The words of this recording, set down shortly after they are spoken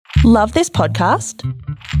Love this podcast?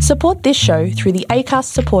 Support this show through the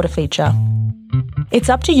Acast supporter feature. It's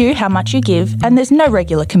up to you how much you give and there's no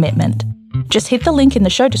regular commitment. Just hit the link in the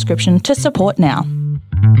show description to support now.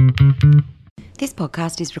 This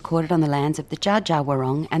podcast is recorded on the lands of the Dja Dja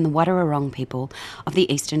Wurrung and the Wadawurrung people of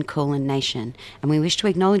the Eastern Kulin Nation, and we wish to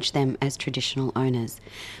acknowledge them as traditional owners.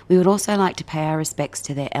 We would also like to pay our respects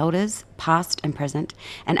to their elders, past and present,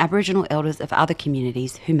 and Aboriginal elders of other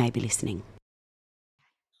communities who may be listening.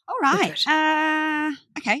 All right.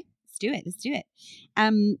 Okay, let's do it. I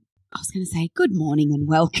was going to say good morning and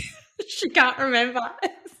welcome. She can't remember.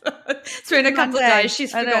 It's been a couple of days.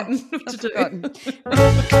 She's forgotten what to do.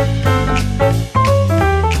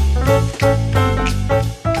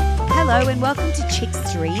 Hello and welcome to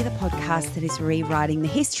Chickstery, the podcast that is rewriting the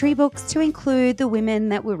history books to include the women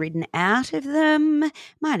that were written out of them.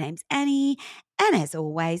 My name's Annie, and as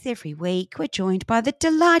always, every week we're joined by the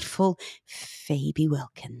delightful Phoebe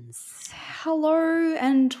Wilkins. Hello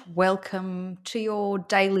and welcome to your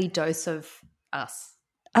daily dose of us.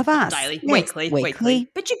 Of us. Daily, yes, weekly.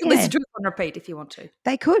 But you can listen to it on repeat if you want to.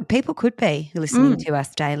 They could. People could be listening to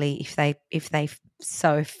us daily if they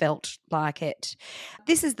so felt like it.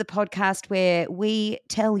 This is the podcast where we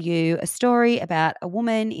tell you a story about a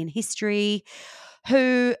woman in history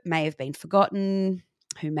who may have been forgotten,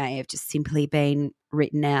 who may have just simply been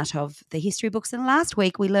written out of the history books. And last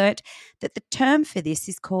week we learnt that the term for this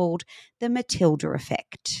is called the Matilda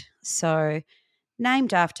effect. So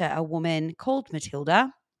named after a woman called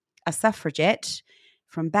Matilda, a suffragette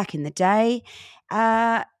from back in the day,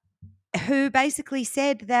 who basically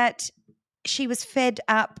said that she was fed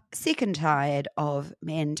up, sick and tired of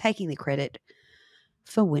men taking the credit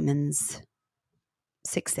for women's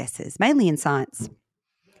successes, mainly in science.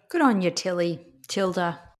 Good on you,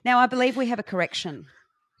 Tilda. Now, I believe we have a correction.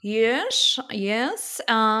 Yes.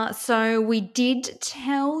 So we did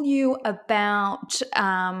tell you about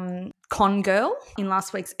Con Girl in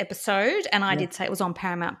last week's episode, and I did say it was on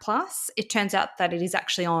Paramount Plus. It turns out that it is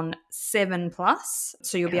actually on 7 Plus,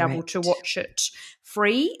 so you'll be able to watch it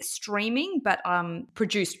free streaming, but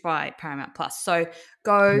produced by Paramount Plus. So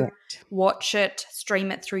go watch it,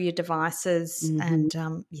 stream it through your devices, and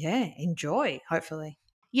enjoy. Hopefully.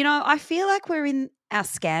 You know, I feel like we're in our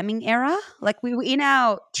scamming era. Like we were in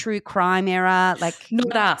our true crime era. Like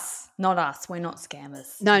not us. We're not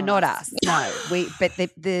scammers. No, not us. No, but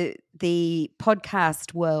the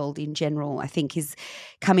podcast world in general, I think, has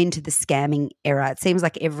come into the scamming era. It seems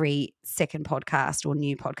like every second podcast or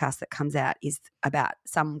new podcast that comes out is about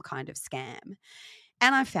some kind of scam.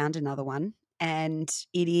 And I found another one, and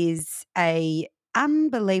it is a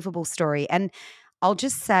unbelievable story. And I'll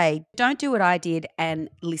just say, don't do what I did and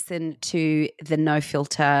listen to the No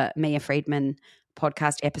Filter Mia Friedman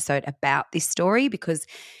podcast episode about this story, because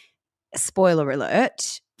spoiler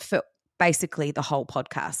alert for basically the whole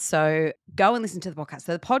podcast. So go and listen to the podcast.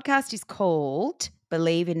 So the podcast is called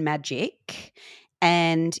Believe in Magic,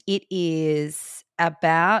 and it is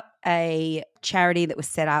about a charity that was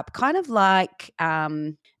set up kind of like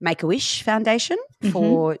Make-A-Wish Foundation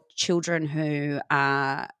for children who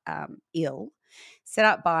are ill, set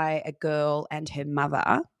up by a girl and her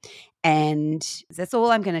mother. And that's all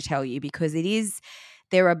I'm going to tell you, because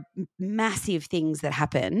there are massive things that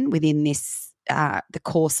happen within this, the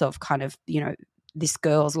course of kind of, this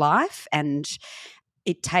girl's life. And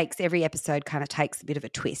every episode kind of takes a bit of a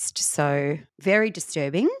twist. So very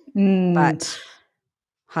disturbing, but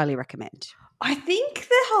highly recommend. I think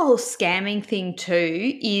the whole scamming thing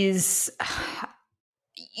too is,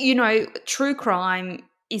 true crime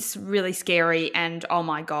is really scary and, oh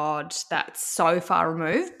my God, that's so far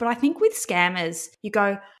removed. But I think with scammers, you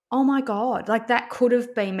go, oh my God, like that could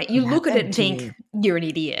have been me. You look at it and think you're an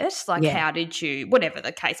idiot. Like how did you, whatever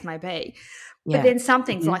the case may be. But then some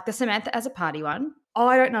things like the Samantha as a party one,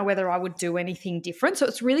 I don't know whether I would do anything different. So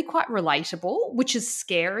it's really quite relatable, which is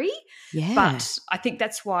scary. Yeah. But I think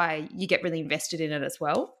that's why you get really invested in it as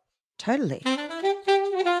well. Totally.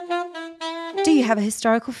 Do you have a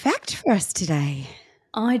historical fact for us today?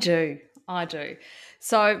 I do.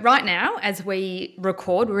 So right now, as we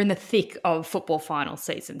record, we're in the thick of football final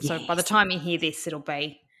season. So by the time you hear this, it'll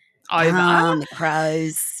be over. The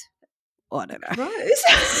Crows. Oh, I don't know. Crows?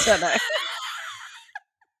 I don't know.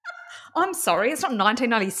 I'm sorry, it's not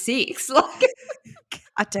 1996.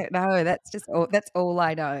 I don't know. That's all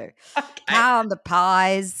I know. Okay. The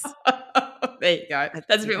Pies. There you go.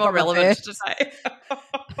 That's a bit more relevant to say.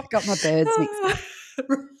 Got my birds mixed up.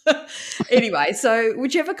 Anyway, so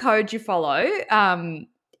whichever code you follow,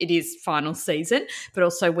 it is final season, but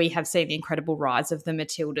also we have seen the incredible rise of the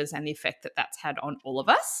Matildas and the effect that that's had on all of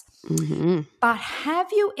us. Mm-hmm. But have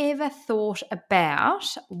you ever thought about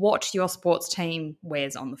what your sports team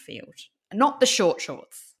wears on the field? Not the short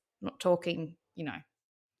shorts. I'm not talking,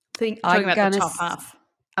 talking about the top half.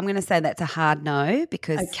 I'm going to say that's a hard no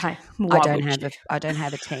because Okay. I don't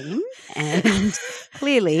have a team, and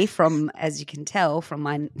clearly, as you can tell from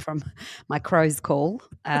my crow's call,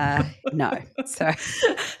 no. So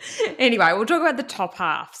anyway, we'll talk about the top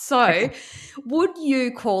half. So, okay. Would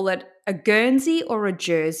you call it a Guernsey or a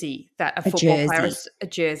jersey that a football player is a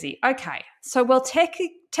jersey? Okay. So, well,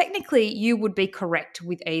 technically, you would be correct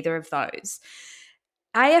with either of those.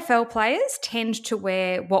 AFL players tend to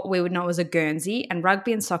wear what we would know as a Guernsey, and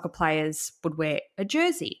rugby and soccer players would wear a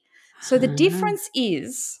jersey. So the difference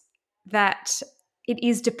is that it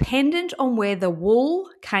is dependent on where the wool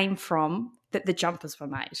came from that the jumpers were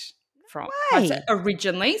made from.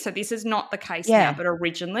 Originally. So this is not the case now, but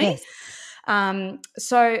originally. Yes.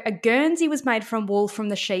 So a Guernsey was made from wool from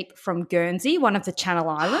the sheep from Guernsey, one of the Channel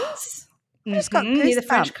Islands. Near the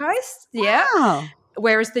French coast. Yeah. Wow.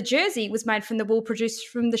 Whereas the jersey was made from the wool produced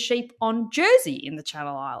from the sheep on Jersey in the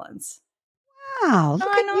Channel Islands. Wow, look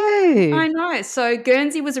at you. I know. So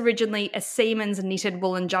Guernsey was originally a seaman's knitted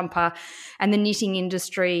woolen jumper, and the knitting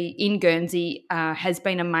industry in Guernsey has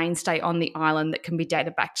been a mainstay on the island that can be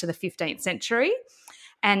dated back to the 15th century.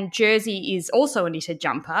 And Jersey is also a knitted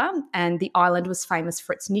jumper, and the island was famous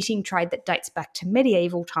for its knitting trade that dates back to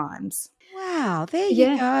medieval times. Wow, there you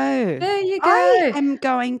go. There you go.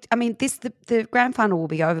 The grand final will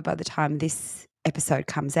be over by the time this episode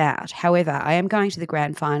comes out. However, I am going to the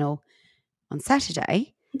grand final on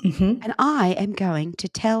Saturday, and I am going to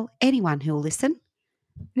tell anyone who will listen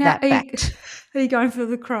that fact. Are you going for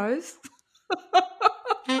the crows?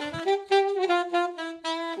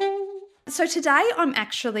 So today I'm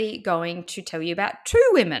actually going to tell you about two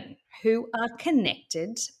women who are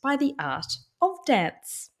connected by the art of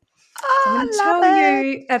dance. I'm going to tell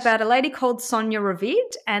you about a lady called Sonia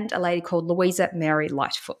Revid and a lady called Louisa Mary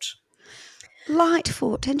Lightfoot.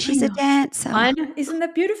 Lightfoot, and she's a dancer. I know. Isn't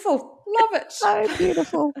that beautiful? Love it. So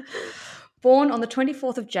beautiful. Born on the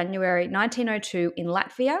 24th of January 1902 in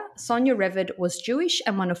Latvia, Sonia Revid was Jewish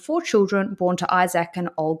and one of 4 children born to Isaac and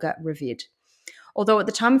Olga Revid. Although at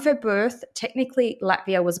the time of her birth, technically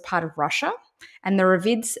Latvia was a part of Russia, and the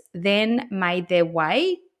Revids then made their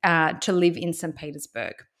way to live in St.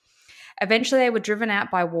 Petersburg. Eventually, they were driven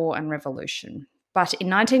out by war and revolution. But in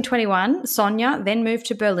 1921, Sonia then moved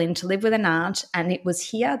to Berlin to live with an aunt, and it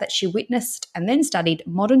was here that she witnessed and then studied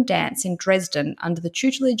modern dance in Dresden under the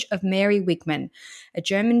tutelage of Mary Wigman, a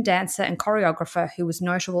German dancer and choreographer who was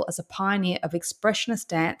notable as a pioneer of expressionist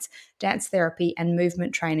dance, dance therapy, and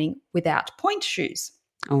movement training without point shoes.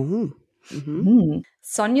 Oh.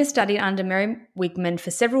 Sonia studied under Mary Wigman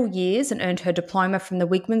for several years and earned her diploma from the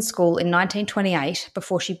Wigman School in 1928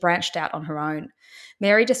 before she branched out on her own.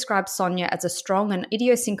 Mary described Sonia as a strong and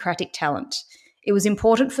idiosyncratic talent. It was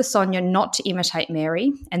important for Sonia not to imitate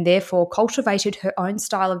Mary and therefore cultivated her own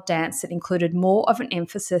style of dance that included more of an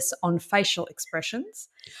emphasis on facial expressions,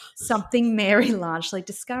 something Mary largely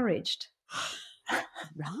discouraged.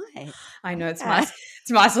 Right. I know, it's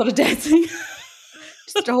my sort of dancing.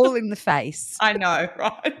 Just all in the face. I know,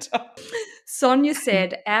 right? Sonia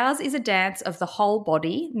said, "Ours is a dance of the whole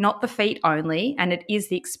body, not the feet only, and it is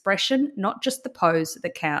the expression, not just the pose,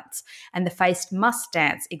 that counts, and the face must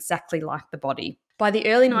dance exactly like the body." By the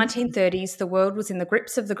early 1930s, the world was in the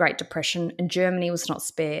grips of the Great Depression and Germany was not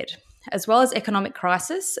spared. As well as economic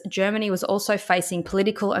crisis, Germany was also facing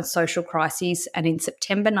political and social crises, and in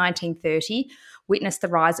September 1930, witnessed the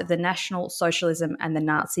rise of the National Socialism and the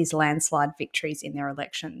Nazis' landslide victories in their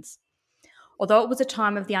elections. Although it was a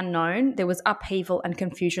time of the unknown, there was upheaval and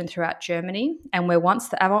confusion throughout Germany, and where once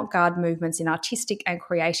the avant-garde movements in artistic and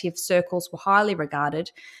creative circles were highly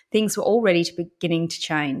regarded, things were already beginning to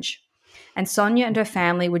change. And Sonia and her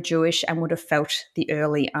family were Jewish and would have felt the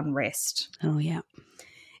early unrest. Oh, yeah.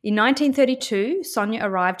 In 1932, Sonia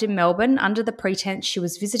arrived in Melbourne under the pretense she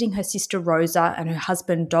was visiting her sister Rosa and her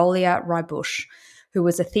husband Dolia Rybush, who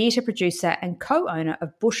was a theatre producer and co-owner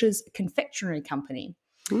of Bush's Confectionery Company.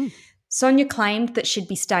 Sonia claimed that she'd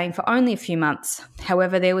be staying for only a few months.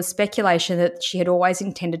 However, there was speculation that she had always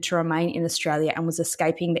intended to remain in Australia and was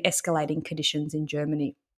escaping the escalating conditions in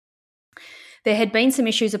Germany. There had been some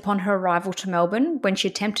issues upon her arrival to Melbourne when she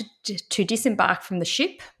attempted to disembark from the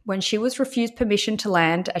ship, when she was refused permission to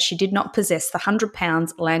land as she did not possess the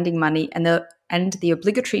 £100 landing money and the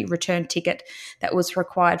obligatory return ticket that was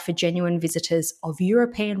required for genuine visitors of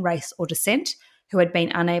European race or descent who had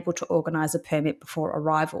been unable to organise a permit before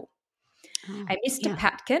arrival. Oh, A Mr. yeah.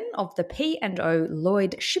 Patkin of the P&O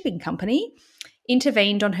Lloyd Shipping Company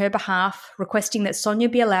intervened on her behalf, requesting that Sonia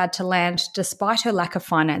be allowed to land despite her lack of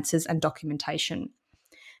finances and documentation.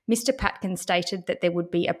 Mr. Patkin stated that there would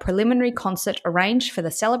be a preliminary concert arranged for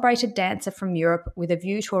the celebrated dancer from Europe with a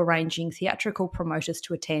view to arranging theatrical promoters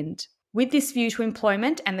to attend. With this view to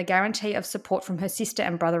employment and the guarantee of support from her sister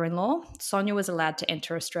and brother-in-law, Sonia was allowed to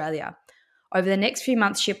enter Australia. Over the next few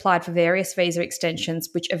months, she applied for various visa extensions,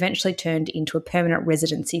 which eventually turned into a permanent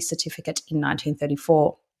residency certificate in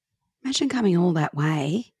 1934. Imagine coming all that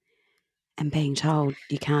way and being told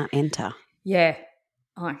you can't enter. Yeah,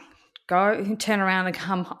 turn around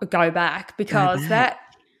and go back, because that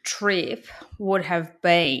trip would have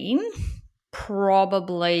been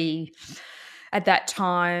probably at that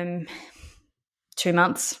time 2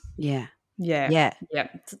 months. Yeah. Yeah.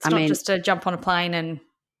 It's not just to jump on a plane and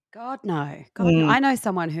God no. I know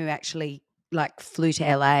someone who actually flew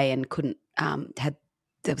to LA and couldn't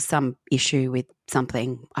there was some issue with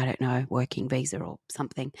something, I don't know, working visa or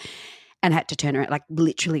something, and had to turn around,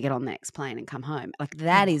 literally get on the next plane and come home.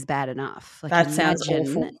 That is bad enough. That sounds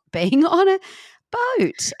awful. Being on a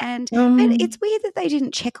boat, and but it's weird that they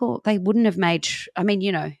didn't check all. They wouldn't have made.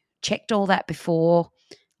 Checked all that before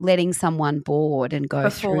letting someone board and go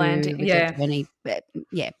Before through landing. with Yeah. the journey.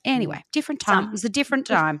 Anyway, different time. It was a different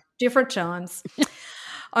time. Different times.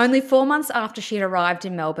 Only 4 months after she had arrived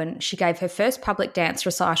in Melbourne, she gave her first public dance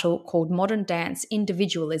recital called Modern Dance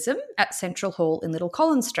Individualism at Central Hall in Little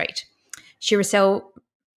Collins Street. She received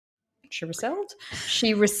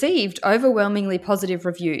overwhelmingly positive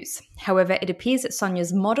reviews. However, it appears that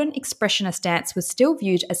Sonia's modern expressionist dance was still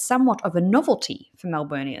viewed as somewhat of a novelty for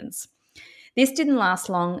Melburnians. This didn't last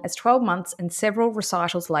long, as 12 months and several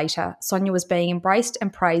recitals later, Sonia was being embraced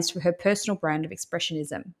and praised for her personal brand of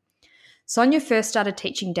expressionism. Sonia first started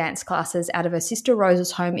teaching dance classes out of her sister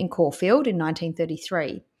Rosa's home in Caulfield in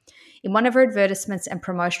 1933. In one of her advertisements and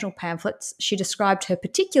promotional pamphlets, she described her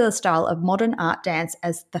particular style of modern art dance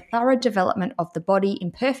as the thorough development of the body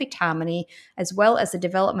in perfect harmony, as well as the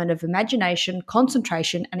development of imagination,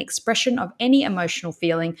 concentration, and expression of any emotional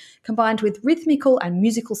feeling, combined with rhythmical and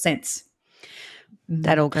musical sense.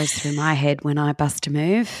 That all goes through my head when I bust a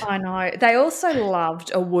move. I know. They also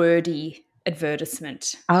loved a wordy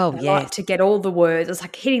advertisement. Oh, they yes. like to get all the words. It's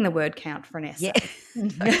like hitting the word count for an essay.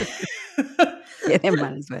 Yeah, their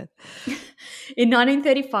money's worth. In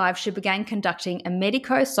 1935, she began conducting a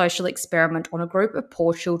medico-social experiment on a group of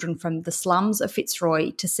poor children from the slums of Fitzroy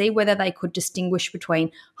to see whether they could distinguish between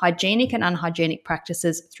hygienic and unhygienic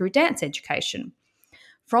practices through dance education.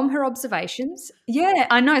 From her observations, yeah,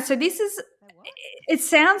 I know. So it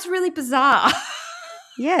sounds really bizarre.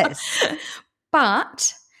 Yes.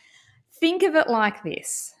 But think of it like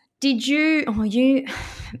this. You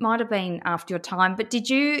might have been after your time, but did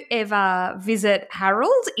you ever visit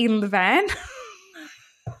Harold in the van?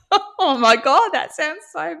 Oh my God, that sounds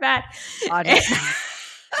so bad. I don't know.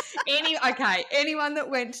 Anyone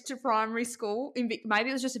that went to primary school, maybe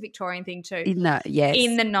it was just a Victorian thing too. No, yes.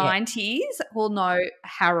 In the 90s will know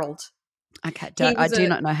Harold. Okay, I do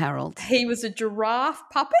not know Harold. He was a giraffe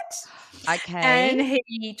puppet. Okay. And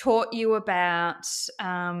he taught you about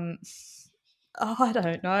I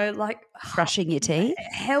don't know, brushing your teeth,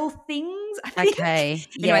 health things. I think. Okay.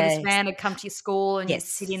 Anyway, this man had come to your school and you'd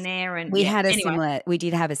sit in there, and we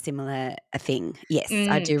did have a similar thing. Yes,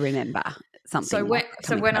 I do remember something.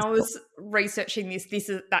 So when I was researching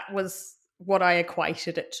that was what I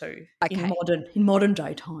equated it to in modern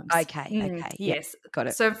day times. Okay. Yes. Got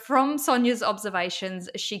it. So from Sonia's observations,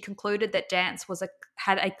 she concluded that dance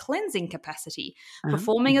had a cleansing capacity,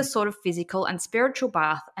 performing a sort of physical and spiritual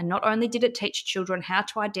bath, and not only did it teach children how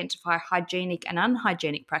to identify hygienic and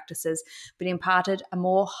unhygienic practices, but imparted a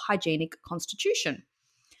more hygienic constitution.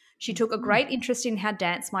 She took a great interest in how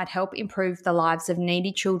dance might help improve the lives of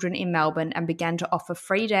needy children in Melbourne and began to offer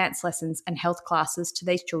free dance lessons and health classes to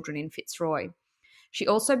these children in Fitzroy. She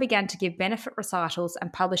also began to give benefit recitals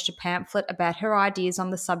and published a pamphlet about her ideas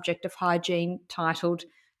on the subject of hygiene titled,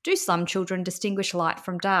 "Do Some Children Distinguish Light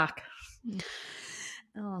from Dark?"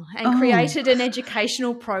 And created an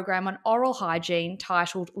educational program on oral hygiene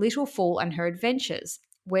titled Little Fool and Her Adventures,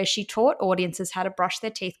 where she taught audiences how to brush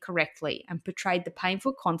their teeth correctly and portrayed the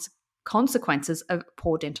painful consequences of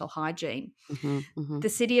poor dental hygiene. The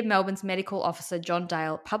City of Melbourne's medical officer, John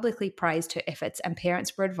Dale, publicly praised her efforts, and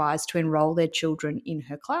parents were advised to enrol their children in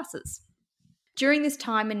her classes. During this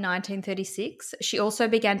time in 1936, she also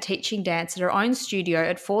began teaching dance at her own studio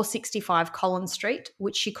at 465 Collins Street,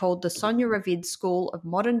 which she called the Sonia Revid School of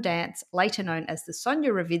Modern Dance, later known as the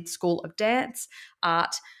Sonia Revid School of Dance,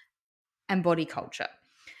 Art and Body Culture.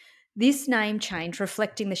 This name change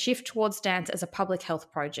reflecting the shift towards dance as a public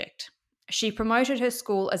health project. She promoted her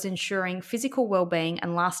school as ensuring physical well-being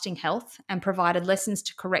and lasting health and provided lessons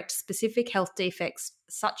to correct specific health defects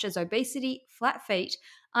such as obesity, flat feet,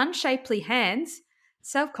 unshapely hands,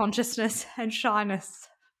 self-consciousness and shyness.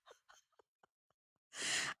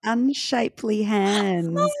 Unshapely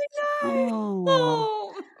hands. I know.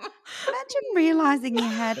 Oh. Imagine realizing you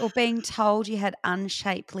had or being told you had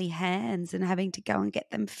unshapely hands and having to go and get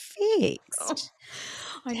them fixed.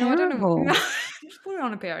 I know. Terrible. I don't know. Just put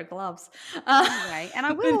on a pair of gloves. Anyway, and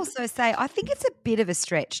I will also say, I think it's a bit of a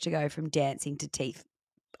stretch to go from dancing to teeth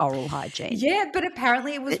oral hygiene. Yeah, but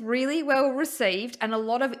apparently it was really well received, and a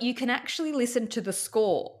lot of you can actually listen to the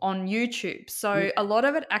score on YouTube. So a lot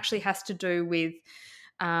of it actually has to do with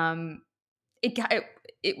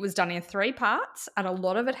it was done in 3 parts, and a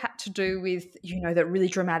lot of it had to do with, that really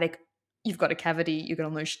dramatic, you've got a cavity, you're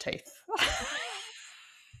going to lose your teeth.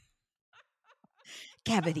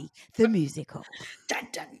 Cavity, the musical. Dun,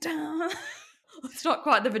 dun, dun. It's not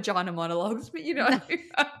quite the vagina monologues, but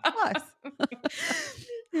Close.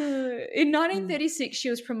 In 1936, she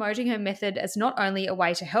was promoting her method as not only a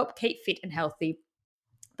way to help keep fit and healthy,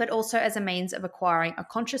 but also as a means of acquiring a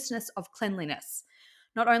consciousness of cleanliness.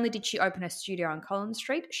 Not only did she open a studio on Collins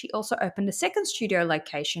Street, she also opened a second studio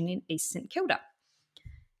location in East St Kilda.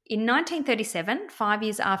 In 1937, 5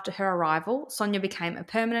 years after her arrival, Sonia became a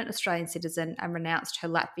permanent Australian citizen and renounced her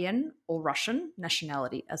Latvian or Russian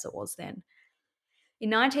nationality as it was then. In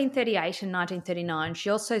 1938 and 1939, she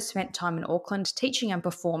also spent time in Auckland teaching and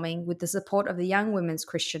performing with the support of the Young Women's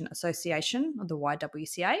Christian Association, or the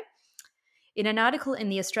YWCA. In an article in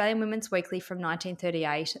the Australian Women's Weekly from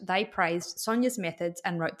 1938, they praised Sonia's methods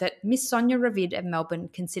and wrote that Miss Sonia Revid of Melbourne,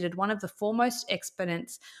 considered one of the foremost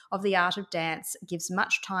exponents of the art of dance, gives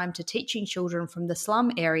much time to teaching children from the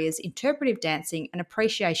slum areas interpretive dancing and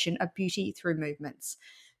appreciation of beauty through movements.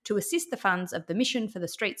 To assist the funds of the Mission for the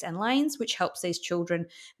Streets and Lanes, which helps these children,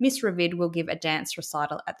 Miss Revid will give a dance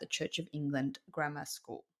recital at the Church of England Grammar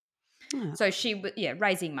School. Oh. So she was,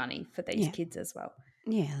 raising money for these kids as well.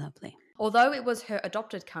 Yeah, lovely. Although it was her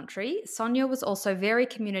adopted country, Sonia was also very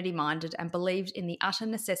community-minded and believed in the utter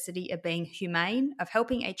necessity of being humane, of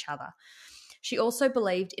helping each other. She also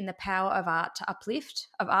believed in the power of art to uplift,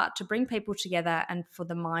 of art to bring people together and for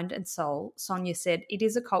the mind and soul. Sonia said, "It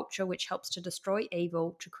is a culture which helps to destroy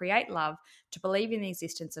evil, to create love, to believe in the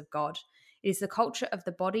existence of God. It is the culture of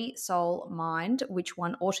the body, soul, mind, which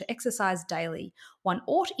one ought to exercise daily. One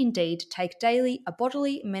ought indeed take daily a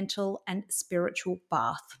bodily, mental and spiritual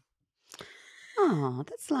bath." Oh,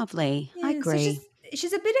 that's lovely. I agree. So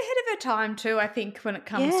she's a bit ahead of her time too, I think, when it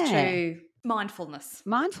comes to mindfulness.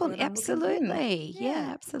 Absolutely. Yeah,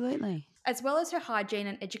 absolutely. As well as her hygiene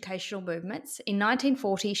and educational movements, in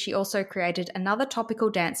 1940 she also created another topical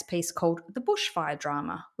dance piece called The Bushfire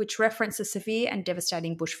Drama, which referenced the severe and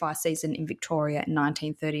devastating bushfire season in Victoria in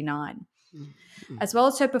 1939. Mm-hmm. As well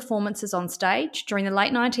as her performances on stage, during the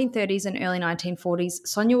late 1930s and early 1940s,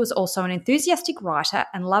 Sonia was also an enthusiastic writer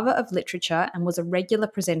and lover of literature and was a regular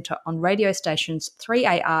presenter on radio stations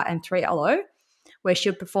 3AR and 3LO, where she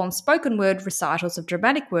would perform spoken word recitals of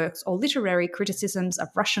dramatic works or literary criticisms of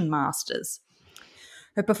Russian masters.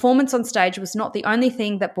 Her performance on stage was not the only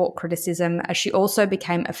thing that brought criticism, as she also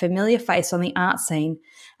became a familiar face on the art scene,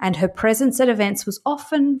 and her presence at events was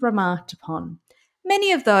often remarked upon.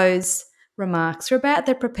 Many of those remarks were about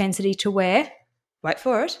their propensity to wear, wait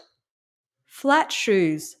for it, flat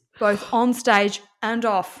shoes, both on stage and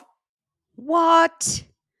off. What?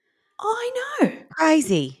 I know.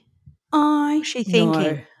 Crazy. What's she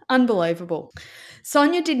thinking? Unbelievable.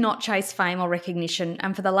 Sonia did not chase fame or recognition,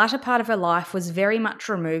 and for the latter part of her life was very much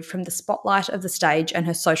removed from the spotlight of the stage and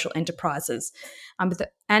her social enterprises,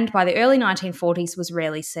 and by the early 1940s was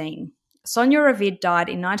rarely seen. Sonia Revid died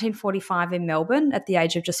in 1945 in Melbourne at the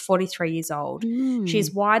age of just 43 years old. She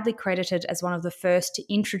is widely credited as one of the first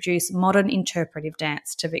to introduce modern interpretive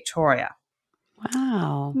dance to Victoria.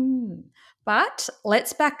 Wow. But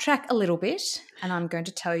let's backtrack a little bit, and I'm going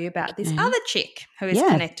to tell you about this other chick who is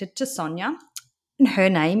connected to Sonia, and her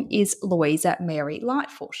name is Louisa Mary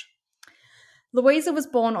Lightfoot. Louisa was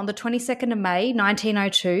born on the 22nd of May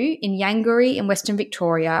 1902 in Yangaree in Western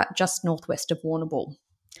Victoria, just northwest of Warrnambool.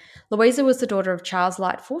 Louisa was the daughter of Charles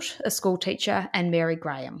Lightfoot, a school teacher, and Mary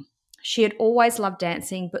Graham. She had always loved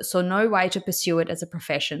dancing but saw no way to pursue it as a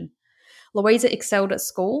profession. Louisa excelled at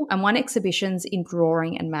school and won exhibitions in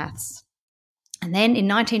drawing and maths. And then in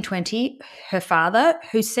 1920, her father,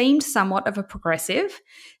 who seemed somewhat of a progressive,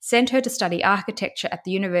 sent her to study architecture at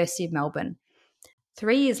the University of Melbourne.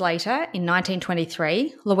 3 years later, in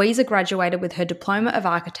 1923, Louisa graduated with her Diploma of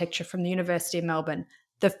Architecture from the University of Melbourne.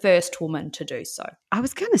 the first woman to do so. I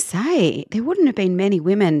was going to say, there wouldn't have been many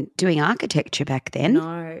women doing architecture back then.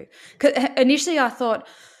 No. 'Cause initially I thought,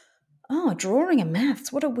 drawing and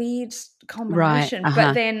maths, what a weird combination. Right,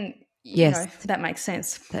 But then, Yes. that makes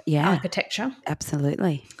sense. Yeah. Architecture.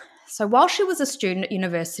 Absolutely. So while she was a student at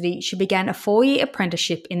university, she began a 4-year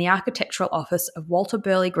apprenticeship in the architectural office of Walter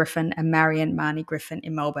Burley Griffin and Marion Marnie Griffin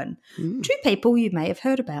in Melbourne. 2 people you may have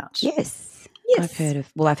heard about. Yes. Yes.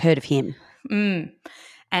 I've heard of him.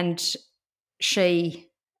 And she,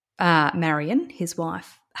 Marion, his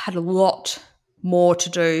wife, had a lot more to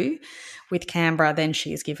do with Canberra than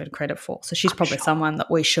she is given credit for. So she's probably someone that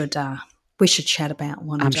we should chat about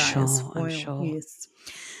one day as well. I'm sure. Yes.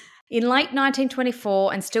 In late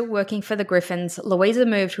 1924 and still working for the Griffins, Louisa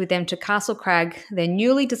moved with them to Castle Crag, their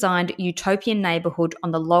newly designed utopian neighbourhood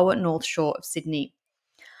on the lower north shore of Sydney.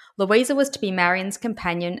 Louisa was to be Marion's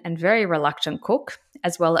companion and very reluctant cook,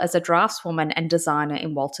 as well as a draftswoman and designer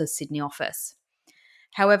in Walter's Sydney office.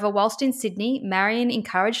 However, whilst in Sydney, Marion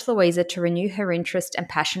encouraged Louisa to renew her interest and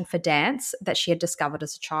passion for dance that she had discovered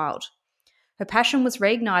as a child. Her passion was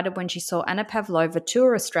reignited when she saw Anna Pavlova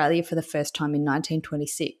tour Australia for the first time in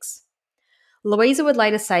 1926. Louisa would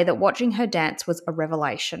later say that watching her dance was a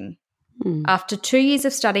revelation. After 2 years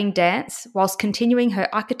of studying dance, whilst continuing her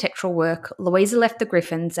architectural work, Louisa left the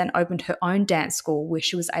Griffins and opened her own dance school where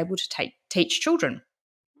she was able to teach children.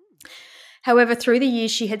 However, through the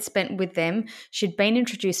years she had spent with them, she'd been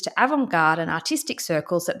introduced to avant-garde and artistic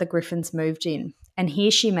circles that the Griffins moved in, and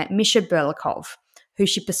here she met Misha Berlikov, who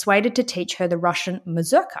she persuaded to teach her the Russian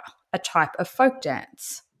mazurka, a type of folk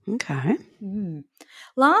dance. Okay.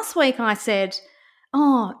 Last week I said,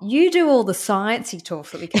 you do all the sciencey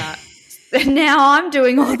talk that we can't. Now I'm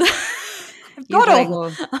doing all the I've got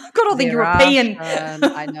all the European.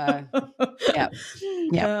 I know.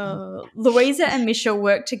 Yeah. Louisa and Misha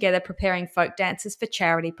worked together preparing folk dances for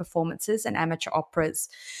charity performances and amateur operas.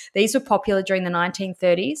 These were popular during the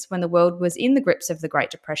 1930s when the world was in the grips of the Great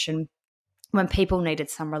Depression, when people needed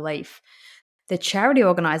some relief. The charity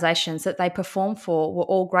organisations that they performed for were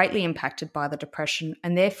all greatly impacted by the Depression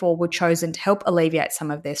and therefore were chosen to help alleviate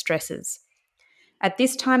some of their stresses. At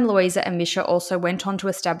this time, Louisa and Misha also went on to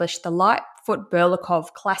establish the Lightfoot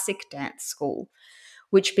Berlikov Classic Dance School,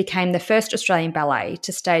 which became the first Australian ballet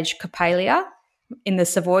to stage Coppelia in the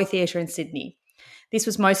Savoy Theatre in Sydney. This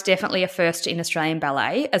was most definitely a first in Australian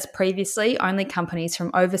ballet, as previously only companies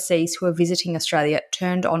from overseas who were visiting Australia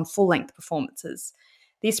turned on full-length performances.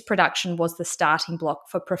 This production was the starting block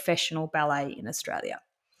for professional ballet in Australia.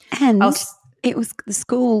 And the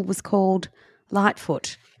school was called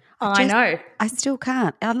Lightfoot. I know. I still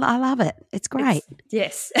can't. I love it. It's great.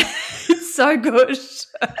 Yes. It's so good.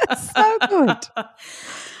 So good.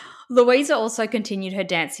 Louisa also continued her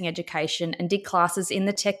dancing education and did classes in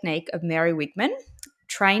the technique of Mary Wigman,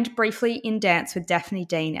 trained briefly in dance with Daphne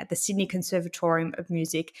Dean at the Sydney Conservatorium of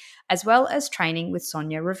Music, as well as training with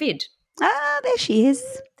Sonia Revid. There she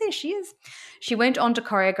is. There she is. She went on to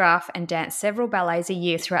choreograph and dance several ballets a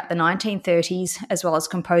year throughout the 1930s, as well as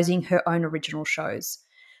composing her own original shows.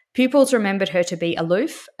 Pupils remembered her to be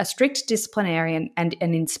aloof, a strict disciplinarian, and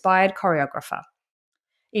an inspired choreographer.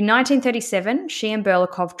 In 1937, she and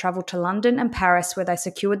Berlikov travelled to London and Paris, where they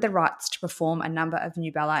secured the rights to perform a number of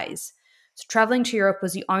new ballets. So travelling to Europe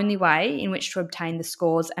was the only way in which to obtain the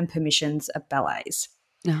scores and permissions of ballets.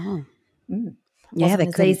 Oh. Yeah,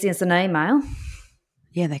 wasn't as easy as an email.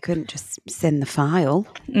 Yeah, they couldn't just send the file.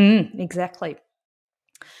 Exactly.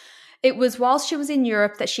 It was whilst she was in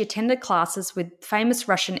Europe that she attended classes with famous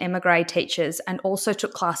Russian émigré teachers and also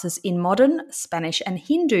took classes in modern, Spanish and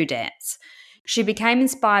Hindu dance. She became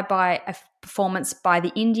inspired by a performance by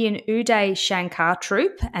the Indian Uday Shankar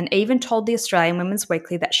troupe and even told the Australian Women's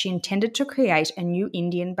Weekly that she intended to create a new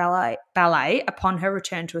Indian ballet upon her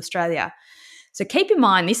return to Australia. So keep in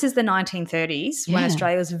mind, this is the 1930s when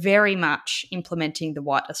Australia was very much implementing the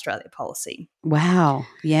White Australia policy. Wow.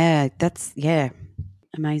 Yeah, that's,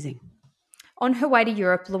 amazing. On her way to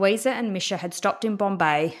Europe, Louisa and Misha had stopped in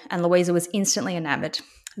Bombay and Louisa was instantly enamoured.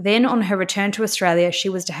 Then on her return to Australia, she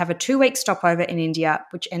was to have a 2-week stopover in India,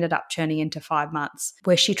 which ended up turning into 5 months,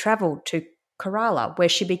 where she travelled to Kerala, where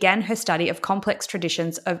she began her study of complex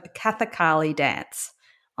traditions of Kathakali dance.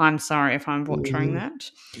 I'm sorry if I'm butchering that.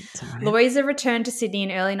 Right. Louisa returned to Sydney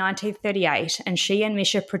in early 1938 and she and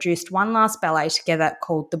Misha produced one last ballet together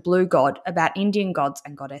called The Blue God, about Indian gods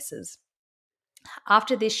and goddesses.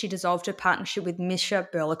 After this, she dissolved her partnership with Misha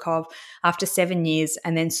Berlikov after 7 years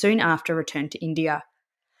and then soon after returned to India.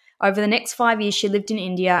 Over the next 5 years, she lived in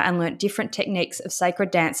India and learnt different techniques of sacred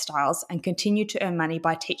dance styles and continued to earn money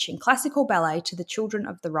by teaching classical ballet to the children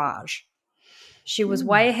of the Raj. She was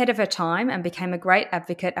way ahead of her time and became a great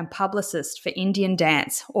advocate and publicist for Indian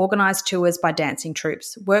dance, organised tours by dancing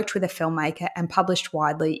troupes, worked with a filmmaker and published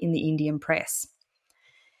widely in the Indian press.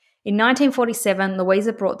 In 1947,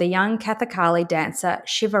 Louisa brought the young Kathakali dancer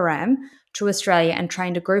Shivaram to Australia and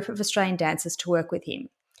trained a group of Australian dancers to work with him.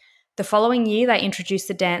 The following year, they introduced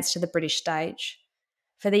the dance to the British stage.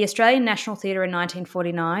 For the Australian National Theatre in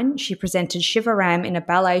 1949, she presented Shivaram in a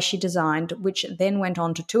ballet she designed, which then went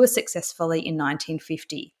on to tour successfully in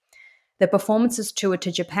 1950. The performances toured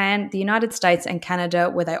to Japan, the United States and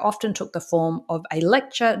Canada, where they often took the form of a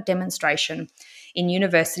lecture demonstration in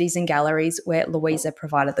universities and galleries where Louisa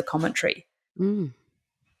provided the commentary. In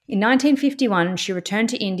 1951, she returned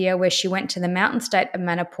to India where she went to the mountain state of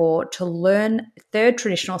Manipur to learn third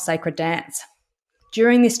traditional sacred dance.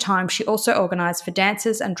 During this time, she also organised for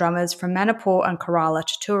dancers and drummers from Manipur and Kerala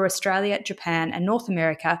to tour Australia, Japan and North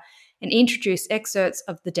America and introduce excerpts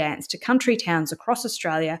of the dance to country towns across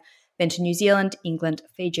Australia, then to New Zealand, England,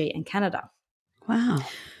 Fiji and Canada. Wow.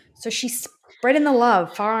 So she's spreading the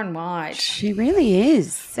love far and wide. She really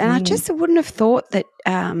is. And I just wouldn't have thought that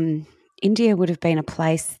India would have been a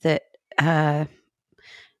place that a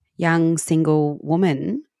young single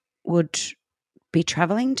woman would be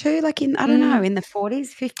travelling to, like in, I don't know, in the 40s,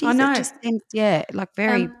 50s. I know. It just seems, like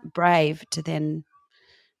very brave to then,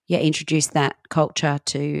 introduce that culture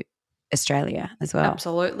to Australia as well.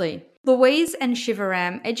 Absolutely. Louise and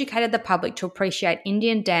Shivaram educated the public to appreciate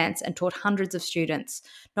Indian dance and taught hundreds of students.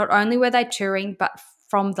 Not only were they touring, but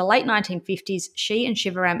from the late 1950s, she and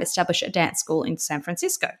Shivaram established a dance school in San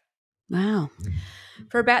Francisco. Wow.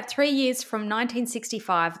 For about 3 years from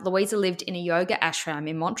 1965, Louisa lived in a yoga ashram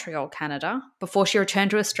in Montreal, Canada, before she returned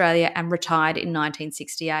to Australia and retired in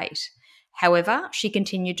 1968. However, she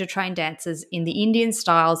continued to train dancers in the Indian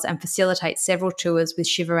styles and facilitate several tours with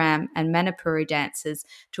Shivaram and Manipuri dancers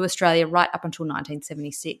to Australia right up until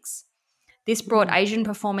 1976. This brought Asian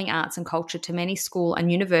performing arts and culture to many school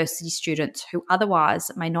and university students who otherwise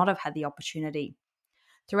may not have had the opportunity.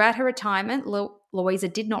 Throughout her retirement, Louisa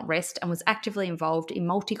did not rest and was actively involved in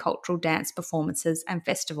multicultural dance performances and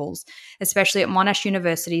festivals, especially at Monash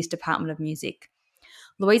University's Department of Music.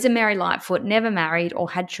 Louisa Mary Lightfoot never married or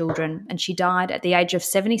had children, and she died at the age of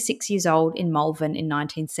 76 years old in Malvern in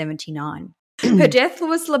 1979. Her death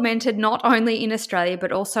was lamented not only in Australia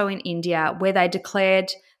but also in India, where they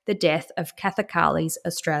declared the death of Kathakali's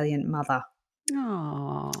Australian mother.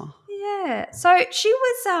 Oh. Yeah. So she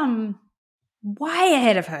was way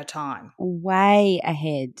ahead of her time. Way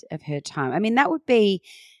ahead of her time. I mean, that would be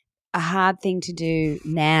a hard thing to do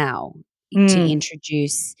now, to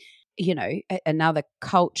introduce, another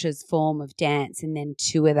culture's form of dance and then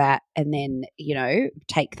tour that and then,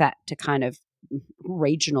 take that to kind of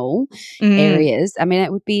regional areas. I mean,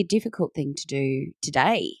 it would be a difficult thing to do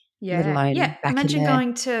today. Yeah. Let alone back imagine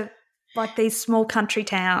going to like these small country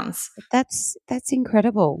towns. That's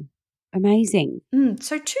incredible. Amazing.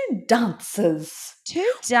 So two dancers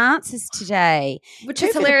today. Which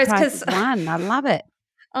is hilarious because one. I love it.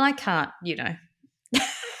 I can't,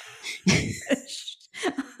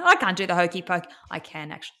 I can't do the hokey poke. I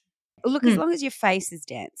can actually. Look, as long as your face is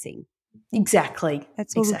dancing. Exactly.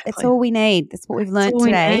 That's all we need. That's what we've learned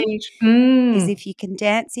today. Is if you can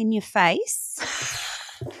dance in your face,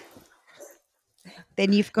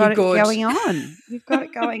 then you've got it going on. You've got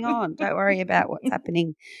it going on. Don't worry about what's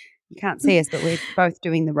happening. You can't see us, but we're both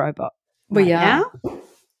doing the robot. We are. Now.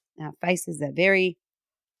 Our faces are very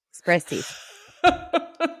expressive.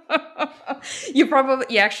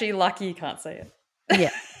 You're actually lucky you can't see it.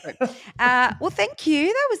 Yeah. Well, thank you.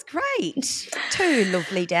 That was great. Two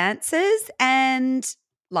lovely dancers and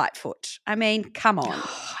Lightfoot. I mean, come on.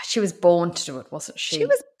 She was born to do it, wasn't she? She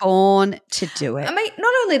was born to do it. I mean,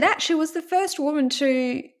 not only that, she was the first woman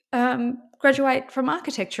to graduate from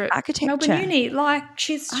architecture at Melbourne Uni. Like,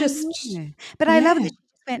 she's just... But I love that she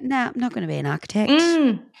just went, no, I'm not going to be an architect. I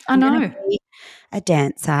know. I'm going to be a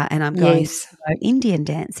dancer and I'm going to go Indian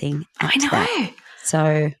dancing. I know. That.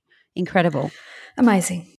 So incredible.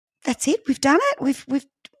 Amazing. That's it. We've done it. We've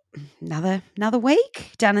another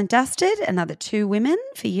week done and dusted. Another 2 women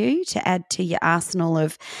for you to add to your arsenal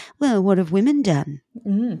of, well, what have women done?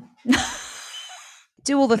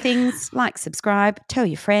 Do all the things like subscribe, tell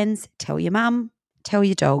your friends, tell your mum, tell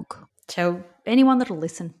your dog. Tell anyone that'll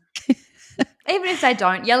listen. Even if they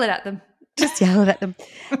don't, yell it at them. Just yell it at them.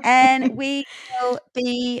 And we will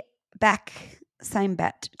be back same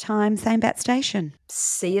bat time, same bat station.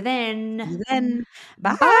 See you then.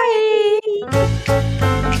 Bye.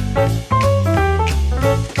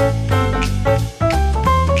 Bye.